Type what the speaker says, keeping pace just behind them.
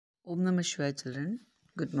Om Namah Shivaya children.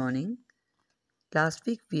 Good morning. Last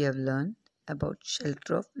week we have learned about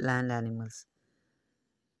shelter of land animals.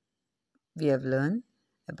 We have learned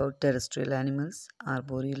about terrestrial animals,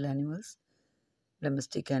 arboreal animals,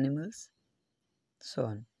 domestic animals, so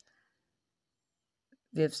on.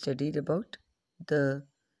 We have studied about the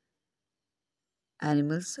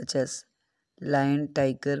animals such as lion,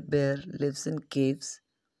 tiger, bear lives in caves,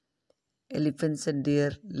 elephants and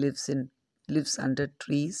deer lives under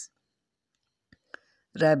trees,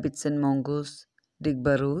 rabbits and mongoose dig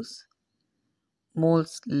burrows,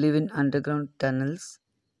 moles live in underground tunnels,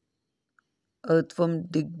 earthworm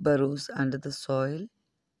dig burrows under the soil.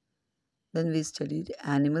 Then we studied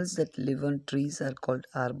animals that live on trees are called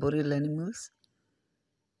arboreal animals.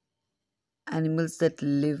 Animals that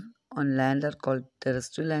live on land are called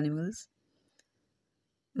terrestrial animals.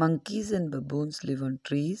 Monkeys and baboons live on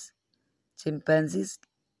trees. Chimpanzees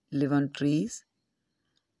live on trees.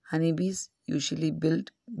 Honeybees usually build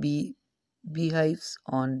beehives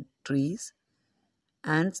on trees.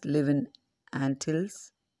 Ants live in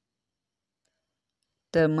anthills.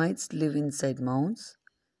 Termites live inside mounds,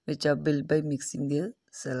 which are built by mixing their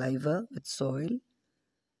saliva with soil.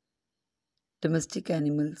 Domestic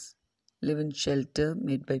animals live in shelter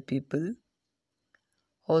made by people.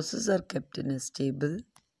 Horses are kept in a stable.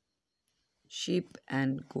 Sheep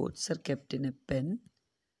and goats are kept in a pen.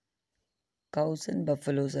 Cows and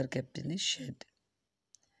buffaloes are kept in a shed.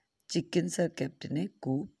 Chickens are kept in a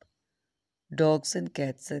coop. Dogs and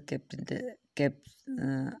cats are kept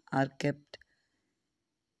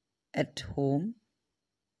at home.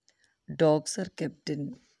 Dogs are kept in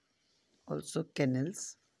also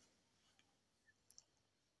kennels.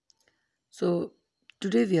 So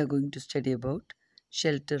today we are going to study about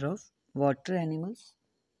shelter of water animals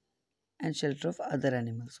and shelter of other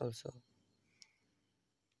animals also.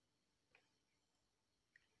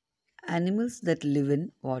 Animals that live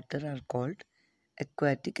in water are called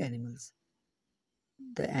aquatic animals.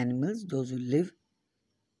 The animals, those who live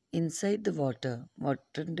inside the water,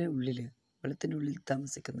 വാട്ടറിൻ്റെ ഉള്ളിൽ വെള്ളത്തിൻ്റെ ഉള്ളിൽ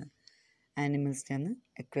താമസിക്കുന്ന ആനിമൽസിനാണ്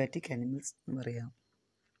aquatic animals എന്ന് പറയാം.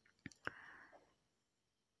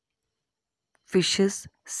 Fishes,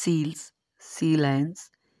 seals, sea lions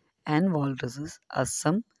and walruses are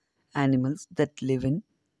some animals that live in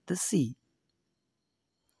the sea.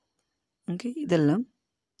 Okay, ഇതെല്ലാം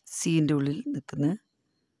സീൻ്റെ ഉള്ളിൽ നിൽക്കുന്ന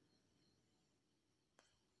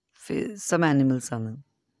some animals ആണ്.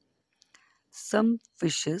 Some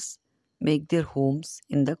fishes make their homes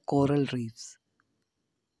in the coral reefs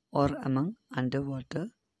or among underwater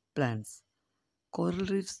plants. Coral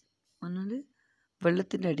reefs പറഞ്ഞാൽ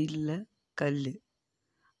വെള്ളത്തിൻ്റെ അടിയിലുള്ള കല്ല്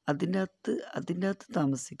അതിൻ്റെ അകത്ത്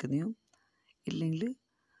താമസിക്കുന്നയോ ഇല്ലെങ്കിൽ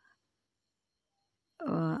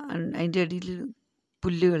അതിൻ്റെ അടിയിൽ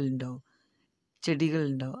പുല്ലുകളുണ്ടാവും,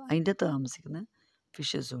 ചെടികളുണ്ടാവും, അതിൻ്റെ അകത്ത് താമസിക്കുന്ന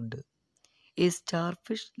ഫിഷസും ഉണ്ട്. A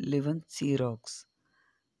starfish live on sea rocks.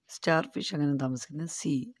 Starfish അങ്ങനെ താമസിക്കുന്ന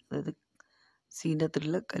അതായത് സീൻ്റെ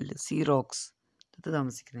അകത്തുള്ള കല്ല്, സീ റോക്സ് അത്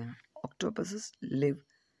താമസിക്കുന്നതാണ്. ഒക്ടോപസസ് live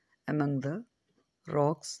among the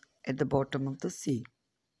rocks at the bottom of the sea.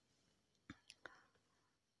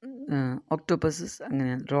 ഒക്ടോപസസ്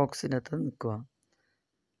അങ്ങനെ റോക്സിൻ്റെ അകത്ത് നിൽക്കുക.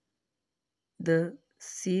 The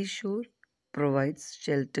seashore provides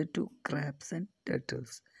shelter to crabs and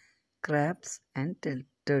turtles. Crabs and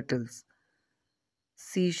turtles.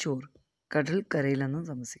 Seashore കടൽക്കരയിലാണ്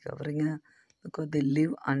താമസിക്കുക. അവരിങ്ങനെ നിൽക്കുക. They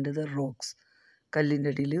live under the rocks.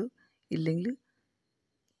 കല്ലിൻ്റെ അടിയിൽ ഇല്ലെങ്കിൽ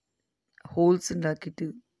ഹോൾസ് ഉണ്ടാക്കിയിട്ട്,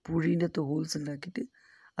 പുഴീൻ്റെ അകത്ത് ഹോൾസ് ഉണ്ടാക്കിയിട്ട്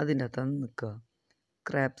അതിൻ്റെ അകത്താണ് നിൽക്കുക.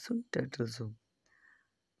 ക്രാബ്സും ടർട്ടിൽസും.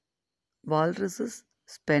 Walruses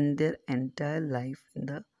spend their entire life in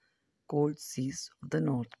the cold seas of the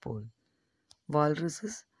North Pole.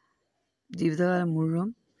 Walruses ജീവിതകാലം മുഴുവൻ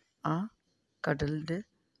ആ കടലിൻ്റെ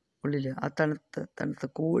ഉള്ളിൽ, ആ തണുത്ത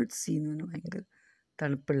കോൾഡ് സീ എന്ന് പറഞ്ഞാൽ ഭയങ്കര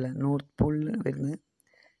തണുപ്പുള്ള നോർത്ത് പോളിൽ വരുന്ന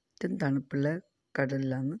ഏറ്റവും തണുപ്പുള്ള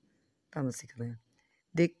കടലിലാണ് താമസിക്കുന്നത്.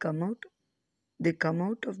 They come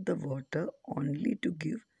out of the water only to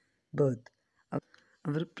give birth.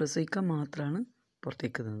 അവർ പ്രസവിക്കാൻ മാത്രമാണ്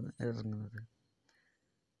പുറത്തേക്ക് ഇറങ്ങുന്നത്.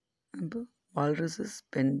 അപ്പോൾ walruses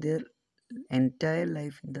spend their entire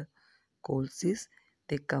life in the cold seas.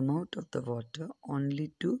 They come out of the water only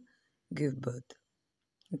to give birth.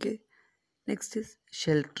 Okay. Next is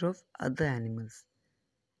shelter of other animals.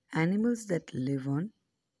 Animals that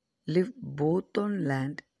live both on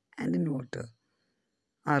land and in water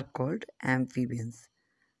are called amphibians.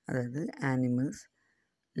 അതായത് animals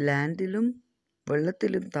ലാൻഡിലും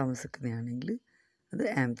വെള്ളത്തിലും താമസിക്കുന്നതാണെങ്കിൽ അത്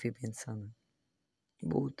amphibians ആണ്.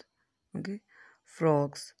 Both. Okay.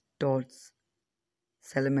 Frogs, Toad's,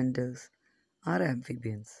 salamanders are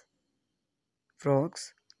amphibians. Frogs,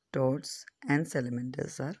 toads, and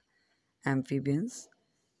salamanders are amphibians.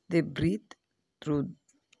 They breathe through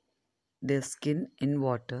their skin in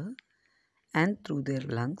water and through their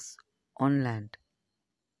lungs on land.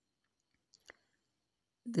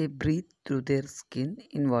 They breathe through their skin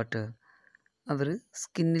in water. അവർ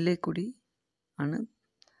സ്കിന്നിലെ കൂടി ആണ്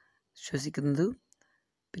ശ്വസിക്കുന്നത്,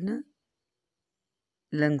 പിന്നെ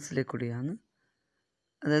ലങ്സിലെ കൂടിയാണ്.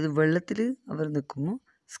 അതായത് വെള്ളത്തിൽ അവർ നിൽക്കുമ്പോൾ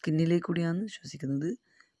സ്കിന്നിലെ കൂടിയാണ് ശ്വസിക്കുന്നത്,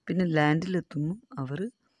 പിന്നെ ലാൻഡിലെത്തുമ്പോൾ അവർ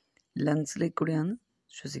ലങ്സിലെ കൂടിയാണ്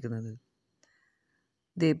ശ്വസിക്കുന്നത്.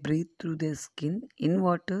 They breathe through their skin in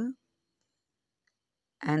water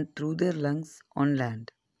and through their lungs on land.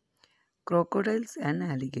 Crocodiles and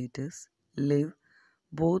alligators live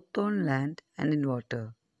both on land and in water.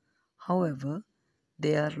 However,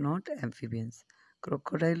 they are not amphibians.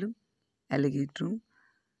 ക്രൊക്കോഡൈലും അലിഗേറ്ററും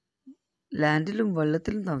ലാൻഡിലും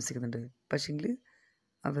വെള്ളത്തിലും താമസിക്കുന്നുണ്ട്, പക്ഷെങ്കിൽ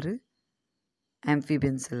അവർ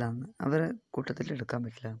ആംഫിബിയൻസ് എല്ലാം അവരെ കൂട്ടത്തിൽ എടുക്കാൻ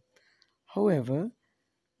പറ്റില്ല. However,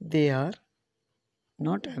 they are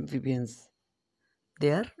not amphibians.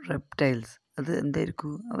 They are reptiles. അത്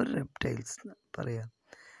എന്തായിരിക്കും? അവർ reptiles പറയാം.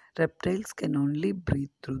 Reptiles can only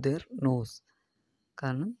breathe through their nose.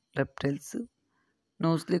 കാരണം reptiles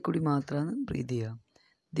നോസിലെ കൂടി മാത്രമാണ് ബ്രീത്ത് ചെയ്യുക.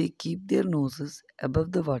 They keep their noses above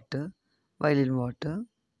the water while in water.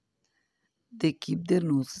 They keep their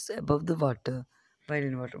noses above the water while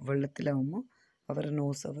in water. വെള്ളത്തിലാവുമ്പോൾ അവരുടെ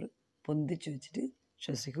nose അവർ പൊന്തിച്ച് വെച്ചിട്ട്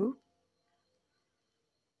ശ്വസിക്കൂ.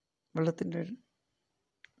 വെള്ളത്തിൻ്റെ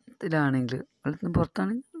ത്തിലാണെങ്കിൽ, വെള്ളത്തിന്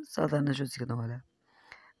പുറത്താണെങ്കിൽ സാധാരണ ശ്വസിക്കുന്ന പോലെ.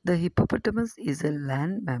 The hippopotamus is a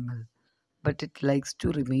land mammal, but it likes to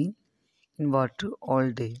remain in water all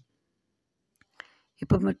day.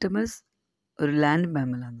 ഹിപ്പോപ്പൊട്ടമസ് ഒരു land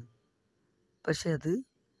മാമലാണ്, പക്ഷെ അത്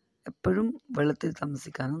എപ്പോഴും വെള്ളത്തിൽ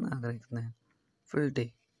താമസിക്കാനാണ് ആഗ്രഹിക്കുന്നത്, full day.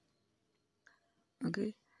 Okay,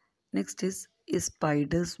 next is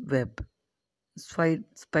spiders web.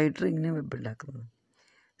 Spider ഇങ്ങനെ വെബ് ഉണ്ടാക്കുന്നത്.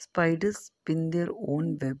 Spiders spin their own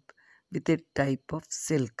web with a type of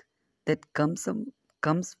silk that comes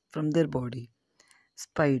from their body.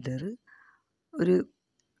 Spider ഒരു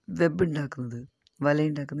web ഉണ്ടാക്കുന്നത്,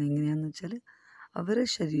 വലയുണ്ടാക്കുന്നത് എങ്ങനെയാണെന്ന് വെച്ചാൽ അവരുടെ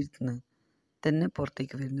ശരീരത്തിൽ നിന്ന് തന്നെ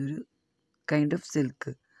പുറത്തേക്ക് വരുന്നൊരു കൈൻഡ് ഓഫ്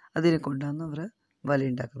സിൽക്ക്, അതിനെ കൊണ്ടാണ് അവർ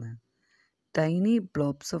വലയുണ്ടാക്കുന്നത്. Tiny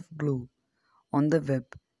ബ്ലോബ്സ് of glue on the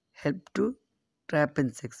web help to trap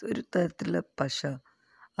insects. ഒരു തരത്തിലുള്ള പശ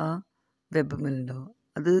ആ വെബ് മേലുണ്ടാവും.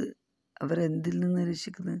 അത് അവരെന്തിൽ നിന്ന്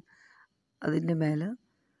രക്ഷിക്കുന്നത്? അതിൻ്റെ മേലെ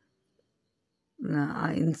ആ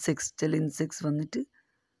ചില ഇൻസെക്ട്സ് വന്നിട്ട്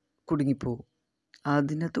കുടുങ്ങിപ്പോവും,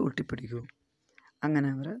 അതിനകത്ത് ഒട്ടിപ്പിടിക്കും. അങ്ങനെ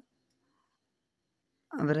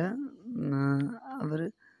അവർ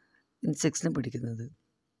ഇൻസെക്ട്സിനെ പിടിക്കുന്നത്.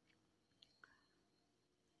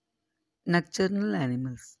 നക്ടർണൽ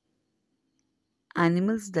animals.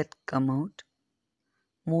 Animals that come out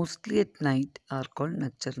mostly at night are called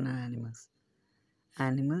nocturnal animals.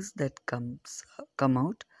 Animals that come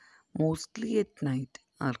out mostly at night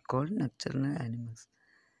are called nocturnal animals.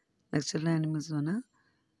 Nocturnal animals എന്ന് പറഞ്ഞാൽ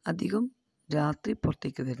അധികം രാത്രി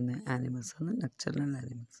പുറത്തേക്ക് വരുന്ന ആനിമൽസ് ആണ് nocturnal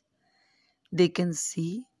animals. They can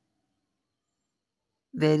see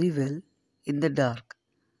very well in the dark.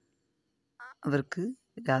 അവർക്ക്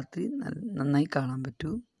രാത്രി നന്നായി കാണാൻ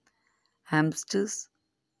പറ്റൂ. Hamsters,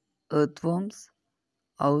 earthworms,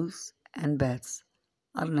 owls and bats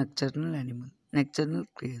are nocturnal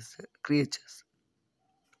creatures.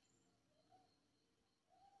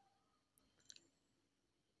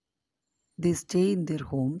 They stay in their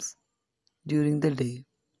homes during the day.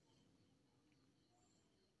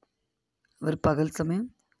 അവർ പകൽ സമയം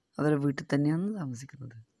അവരുടെ വീട്ടിൽ തന്നെയാണ്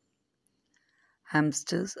താമസിക്കുന്നത്.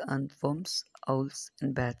 Hamsters, earthworms, owls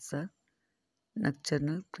and bats are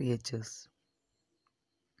nocturnal creatures.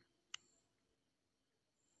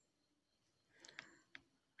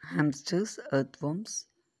 Hamsters, earthworms,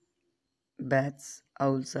 bats,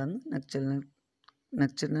 owls are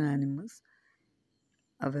nocturnal animals.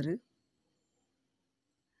 അവർ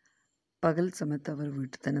പകൽ സമയത്ത് അവർ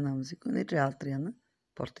വീട്ടിൽ തന്നെ താമസിക്കും, എന്നിട്ട് രാത്രിയാണ്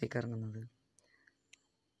പുറത്തേക്ക് ഇറങ്ങുന്നത്.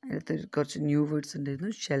 അതിനകത്ത് കുറച്ച് ന്യൂ വേർഡ്സ്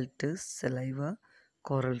ഉണ്ടായിരുന്നു. Shelters, saliva,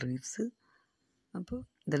 coral reefs. അപ്പോൾ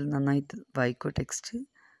ഇതെല്ലാം നന്നായിട്ട് വായിക്കുക. ടെക്സ്റ്റ്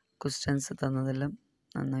ക്വസ്റ്റ്യൻസ് തന്നതെല്ലാം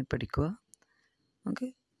നന്നായി പഠിക്കുക. Okay,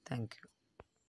 thank you.